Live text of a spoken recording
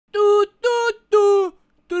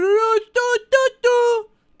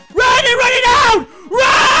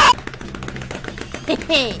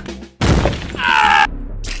You're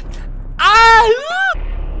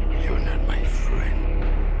not my friend.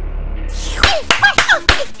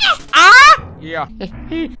 Yeah.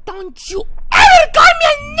 Don't you ever call me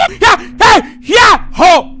a nigga! Yeah,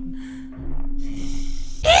 ho!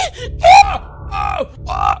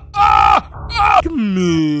 Come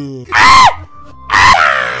here.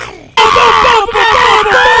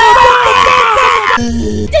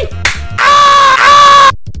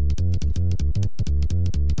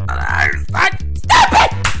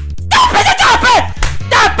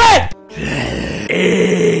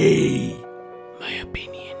 Hey, my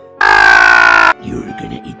opinion. You're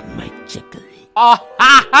gonna eat my chocolate.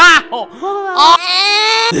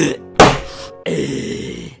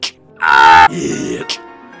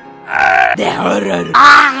 The horror.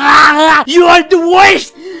 You are the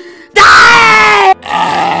worst. Die!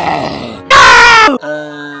 No!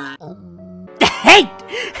 The hate,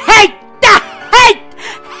 the hate,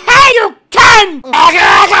 you can. No.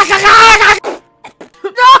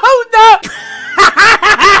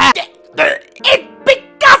 It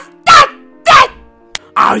because that.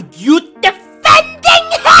 Are you defending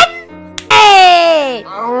him? Hey!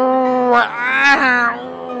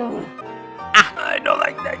 I don't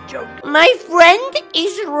like that joke. My friend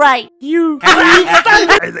is right. You.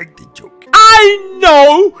 I like the joke. I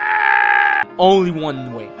know. Only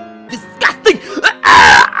one way. Disgusting.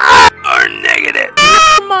 Or negative.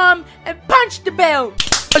 Mom, and punch the bell.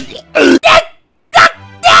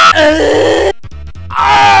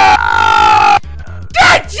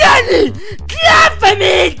 Johnny! Clap for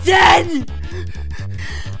me, Johnny!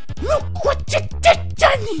 Look what you did,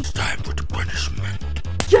 Johnny! It's time for the punishment.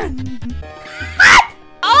 Johnny!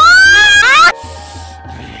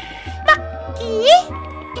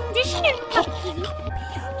 Conditioner.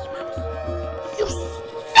 You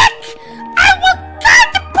sick! I will call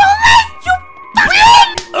the police, you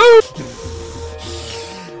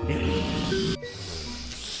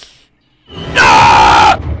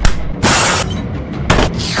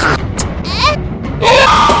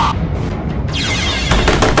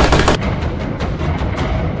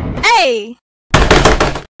Hey!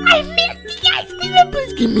 I made the ice cream!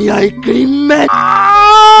 Please give me ice cream, man! I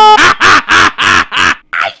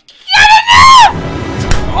can't enough!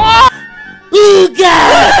 Ooga!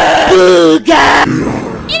 Ooga!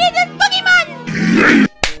 It is a Pokemon!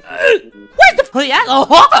 Where's the yeah?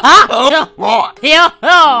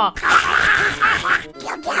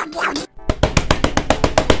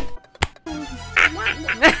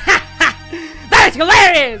 That's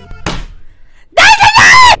hilarious!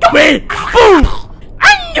 Wait! Boom!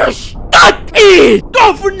 Understood it!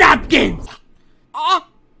 Go for napkin!